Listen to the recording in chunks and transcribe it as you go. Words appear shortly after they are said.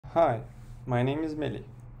Hi, my name is Melih.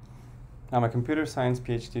 I'm a computer science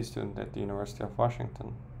PhD student at the University of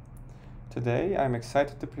Washington. Today, I'm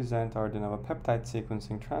excited to present our de novo peptide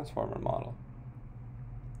sequencing transformer model.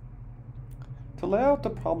 To lay out the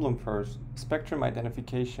problem first, spectrum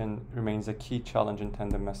identification remains a key challenge in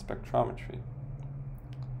tandem mass spectrometry.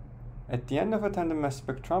 At the end of a tandem mass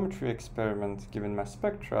spectrometry experiment given mass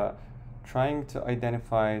spectra, trying to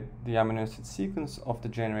identify the amino acid sequence of the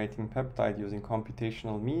generating peptide using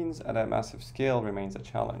computational means at a massive scale remains a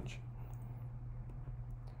challenge.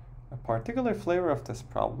 A particular flavor of this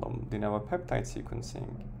problem, de novo peptide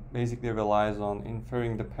sequencing, basically relies on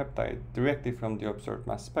inferring the peptide directly from the observed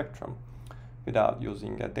mass spectrum without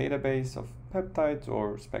using a database of peptides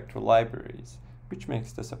or spectral libraries, which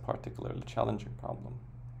makes this a particularly challenging problem.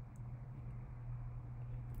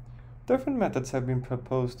 Different methods have been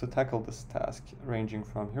proposed to tackle this task, ranging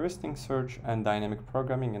from heuristic search and dynamic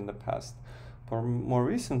programming in the past. But more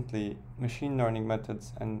recently, machine learning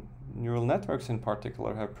methods and neural networks in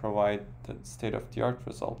particular have provided state-of-the-art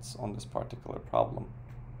results on this particular problem.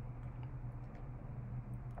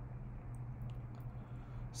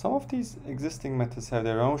 Some of these existing methods have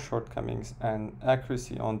their own shortcomings, and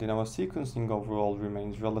accuracy on de novo sequencing overall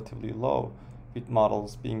remains relatively low, with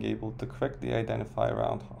models being able to correctly identify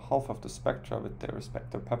around half of the spectra with their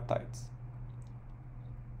respective peptides.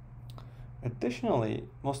 Additionally,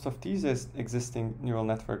 most of these existing neural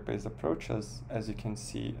network-based approaches, as you can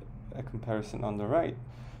see a comparison on the right,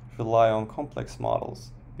 rely on complex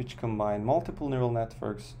models, which combine multiple neural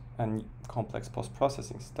networks and complex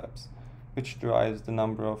post-processing steps, which drives the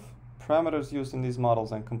number of parameters used in these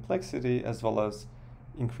models and complexity, as well as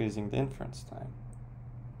increasing the inference time.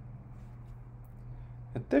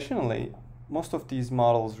 Additionally, most of these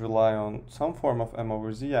models rely on some form of M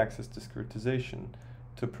over Z axis discretization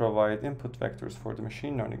to provide input vectors for the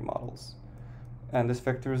machine learning models. And this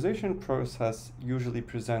vectorization process usually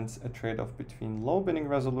presents a trade-off between low binning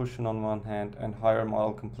resolution on one hand and higher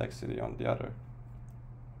model complexity on the other.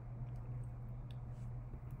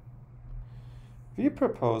 We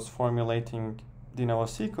propose formulating de novo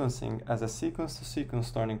sequencing as a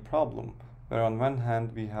sequence-to-sequence learning problem, where on one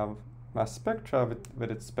hand we have mass spectra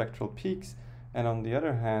with its spectral peaks, and on the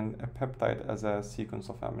other hand, a peptide as a sequence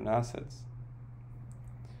of amino acids.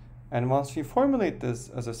 And once we formulate this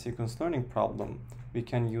as a sequence learning problem, we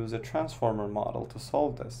can use a transformer model to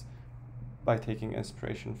solve this by taking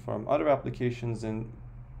inspiration from other applications in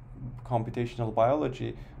computational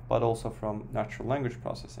biology, but also from natural language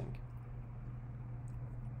processing.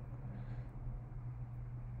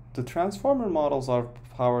 The transformer models are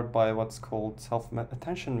powered by what's called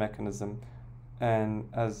self-attention mechanism, and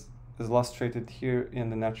as is illustrated here in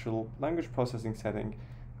the natural language processing setting,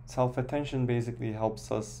 self-attention basically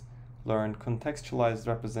helps us learn contextualized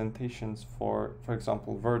representations for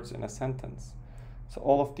example, words in a sentence. So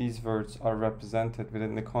all of these words are represented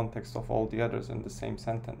within the context of all the others in the same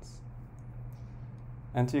sentence.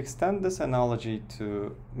 And to extend this analogy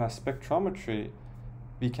to mass spectrometry,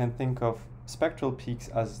 we can think of spectral peaks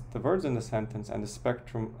as the words in the sentence and the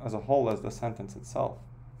spectrum as a whole as the sentence itself.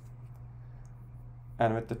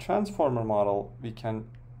 And with the transformer model, we can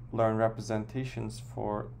learn representations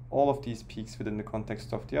for all of these peaks within the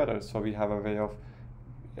context of the others. So we have a way of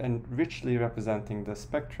richly representing the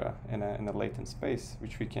spectra in a latent space,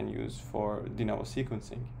 which we can use for de novo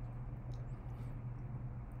sequencing.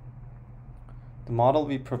 The model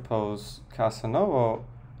we propose, Casanovo,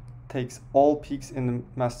 takes all peaks in the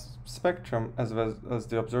mass spectrum as well as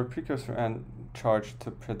the observed precursor and charge to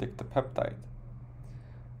predict the peptide.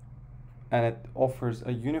 And it offers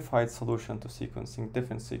a unified solution to sequencing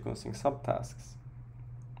different sequencing subtasks.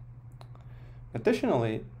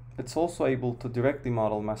 Additionally, it's also able to directly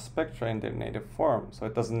model mass spectra in their native form, so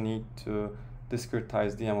it doesn't need to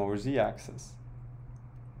discretize the M over Z axis.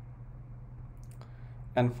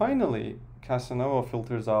 And finally, Casanovo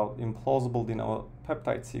filters out implausible de novo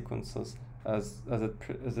peptide sequences as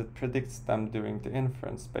it predicts them during the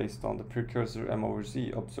inference based on the precursor M over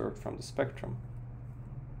Z observed from the spectrum.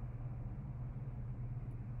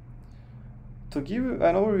 To give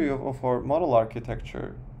an overview of our model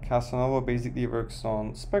architecture, Casanovo basically works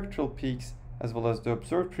on spectral peaks as well as the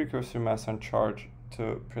observed precursor mass and charge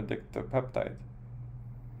to predict the peptide.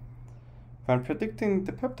 When predicting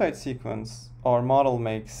the peptide sequence, our model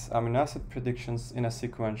makes amino acid predictions in a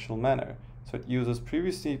sequential manner. So it uses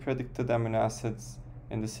previously predicted amino acids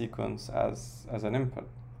in the sequence as an input.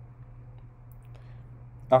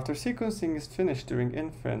 After sequencing is finished during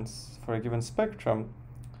inference for a given spectrum,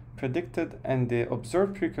 predicted and the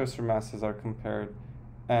observed precursor masses are compared,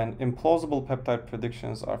 and implausible peptide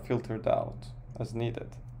predictions are filtered out as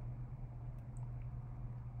needed.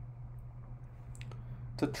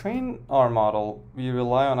 To train our model, we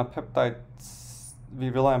rely on peptide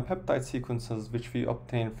sequences which we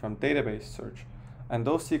obtain from database search, and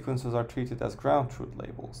those sequences are treated as ground truth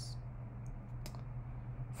labels.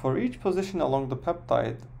 For each position along the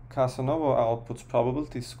peptide, Casanovo outputs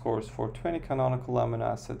probability scores for 20 canonical amino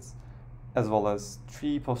acids as well as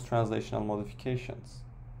 3 post-translational modifications.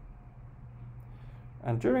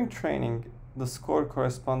 And during training, the score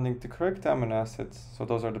corresponding to correct amino acids, so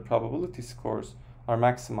those are the probability scores, are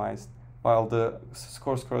maximized, while the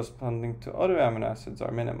scores corresponding to other amino acids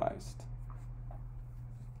are minimized.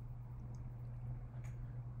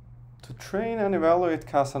 To train and evaluate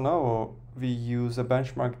Casanovo, we use a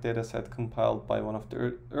benchmark dataset compiled by one of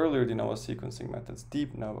the earlier de novo sequencing methods,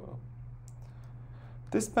 deep novo.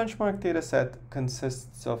 This benchmark dataset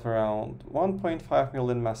consists of around 1.5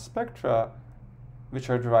 million mass spectra,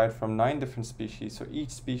 which are derived from 9 different species, so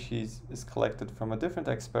each species is collected from a different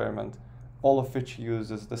experiment, all of which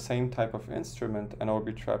uses the same type of instrument, an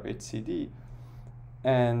Orbitrap HCD,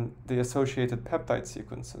 and the associated peptide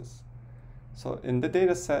sequences. So in the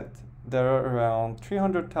dataset, there are around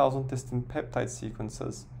 300,000 distinct peptide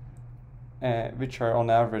sequences, which are on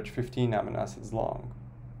average 15 amino acids long.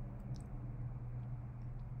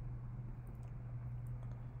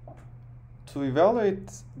 To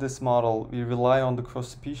evaluate this model, we rely on the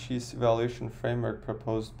cross-species evaluation framework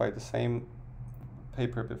proposed by the same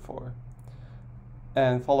paper before.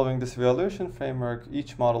 And following this evaluation framework,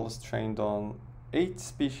 each model is trained on 8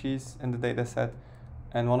 species in the dataset,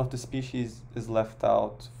 and one of the species is left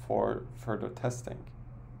out for further testing.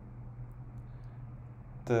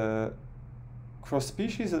 The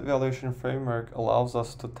cross-species evaluation framework allows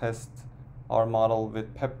us to test our model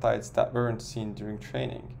with peptides that weren't seen during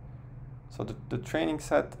training. So the training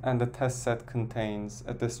set and the test set contains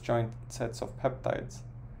a disjoint sets of peptides,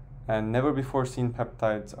 and never before seen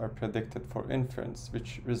peptides are predicted for inference,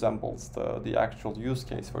 which resembles the actual use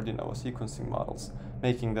case for de novo sequencing models,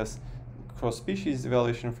 making this cross-species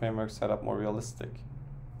evaluation framework setup more realistic.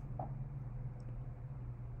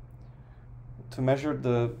 To measure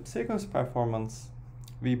the sequence performance,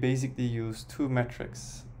 we basically use 2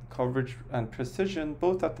 metrics, coverage and precision,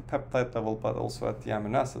 both at the peptide level but also at the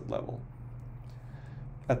amino acid level.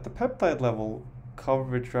 At the peptide level,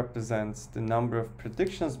 coverage represents the number of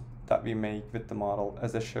predictions that we make with the model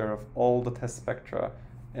as a share of all the test spectra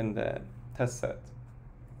in the test set.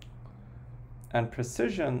 And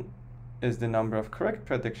precision is the number of correct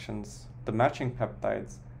predictions, the matching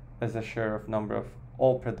peptides, as a share of number of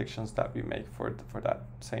all predictions that we make for that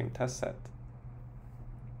same test set.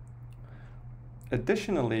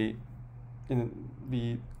 Additionally,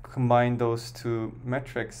 we combine those 2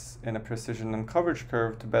 metrics in a precision and coverage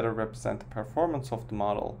curve to better represent the performance of the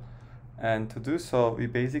model. And to do so, we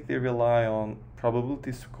basically rely on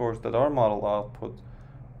probability scores that our model output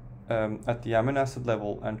at the amino acid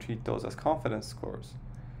level and treat those as confidence scores.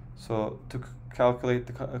 So to calculate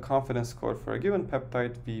the confidence score for a given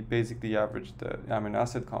peptide, we basically average the amino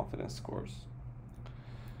acid confidence scores.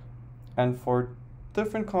 And for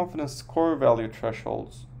different confidence score value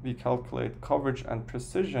thresholds, we calculate coverage and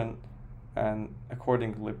precision and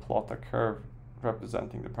accordingly plot a curve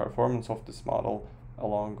representing the performance of this model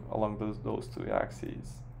along those 2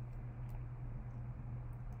 axes.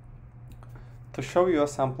 To show you a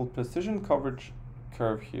sample precision coverage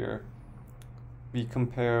curve here, we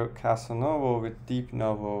compare Casanovo with deep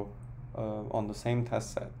novo on the same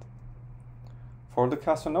test set. For the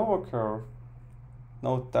Casanovo curve,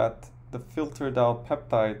 note that the filtered out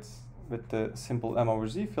peptides with the simple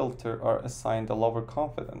M/Z filter are assigned a lower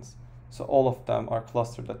confidence, so all of them are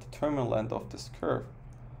clustered at the terminal end of this curve.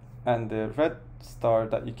 And the red star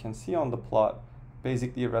that you can see on the plot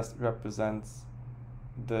basically represents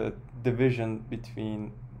the division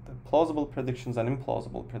between the plausible predictions and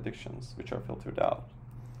implausible predictions, which are filtered out.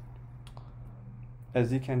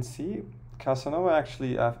 As you can see, Casanovo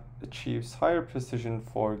actually achieves higher precision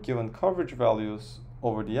for given coverage values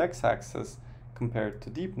over the x-axis compared to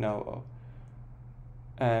deep novo.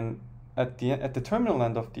 And at the terminal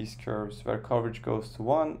end of these curves, where coverage goes to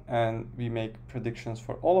 1 and we make predictions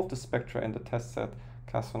for all of the spectra in the test set,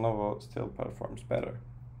 Casanovo still performs better.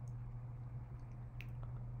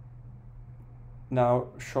 Now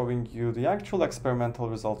showing you the actual experimental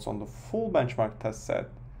results on the full benchmark test set,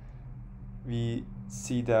 we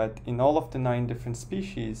see that in all of the 9 different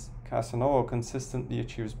species, Casanovo consistently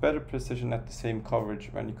achieves better precision at the same coverage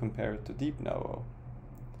when you compare it to deep novo.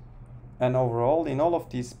 And overall, in all of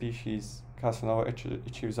these species, Casanovo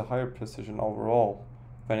achieves a higher precision overall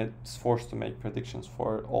when it's forced to make predictions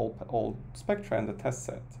for all spectra in the test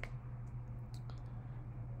set.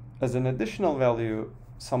 As an additional value,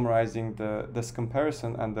 summarizing this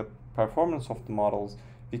comparison and the performance of the models,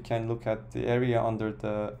 we can look at the area under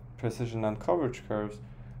the precision and coverage curves.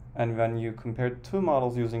 And when you compare two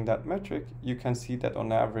models using that metric, you can see that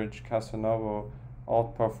on average, Casanovo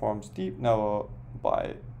outperforms Deep Novo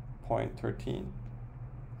by 0.13.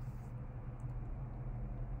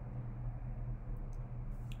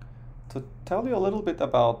 To tell you a little bit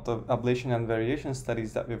about the ablation and variation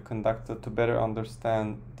studies that we've conducted to better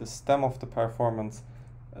understand the stem of the performance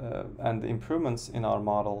and the improvements in our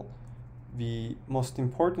model, we most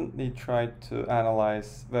importantly tried to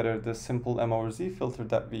analyze whether the simple M/Z filter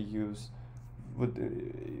that we use would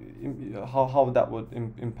how that would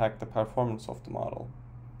impact the performance of the model.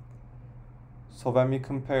 So when we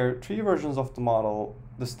compare three versions of the model,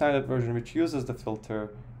 the standard version which uses the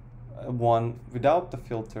filter, one without the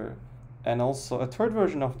filter, and also a third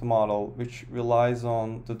version of the model which relies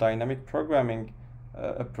on the dynamic programming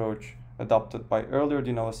approach adopted by earlier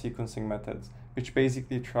de novo sequencing methods, which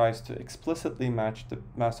basically tries to explicitly match the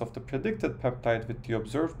mass of the predicted peptide with the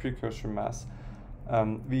observed precursor mass.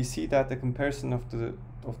 We see that the comparison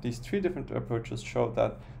of these three different approaches show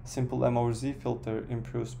that simple M/Z filter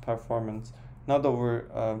improves performance not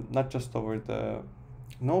just over the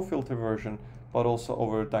no filter version, but also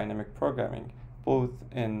over dynamic programming, both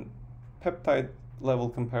in peptide level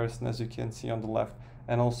comparison, as you can see on the left,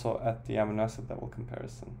 and also at the amino acid level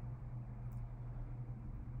comparison.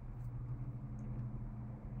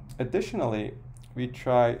 Additionally, we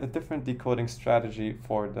try a different decoding strategy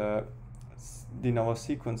for the de novo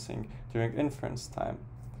sequencing during inference time.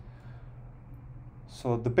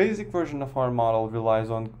 So the basic version of our model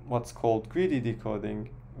relies on what's called greedy decoding,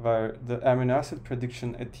 where the amino acid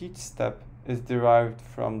prediction at each step is derived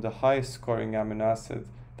from the highest scoring amino acid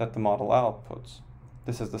that the model outputs.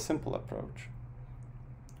 This is the simple approach.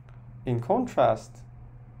 In contrast,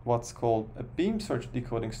 what's called a beam search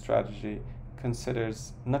decoding strategy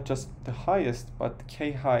considers not just the highest, but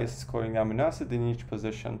k highest scoring amino acid in each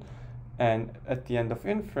position. And at the end of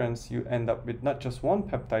inference, you end up with not just one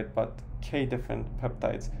peptide, but k different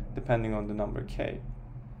peptides, depending on the number k.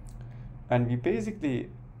 And we basically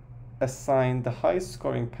assign the highest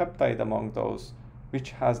scoring peptide among those,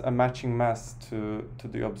 which has a matching mass to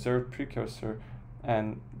the observed precursor.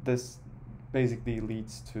 And this basically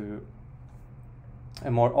leads to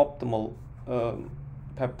a more optimal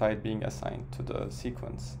peptide being assigned to the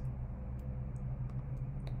sequence.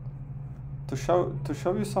 To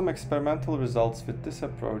show you some experimental results with this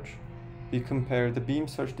approach, we compare the beam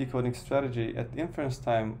search decoding strategy at inference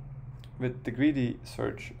time with the greedy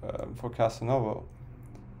search for Casanovo.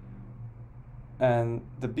 And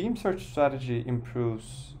the beam search strategy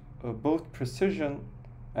improves both precision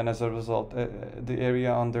and, as a result, the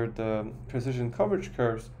area under the precision coverage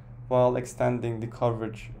curves, while extending the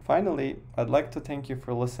coverage. Finally, I'd like to thank you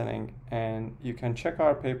for listening, and you can check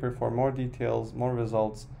our paper for more details, more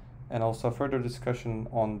results, and also further discussion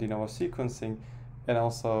on de novo sequencing. And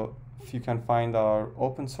also, if you can find our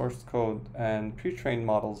open source code and pre-trained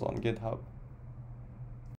models on GitHub.